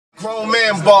Grown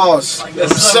man boss,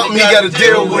 something he gotta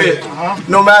deal with.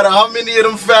 No matter how many of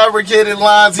them fabricated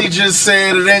lines he just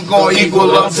said, it ain't gonna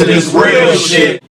equal up to this real shit.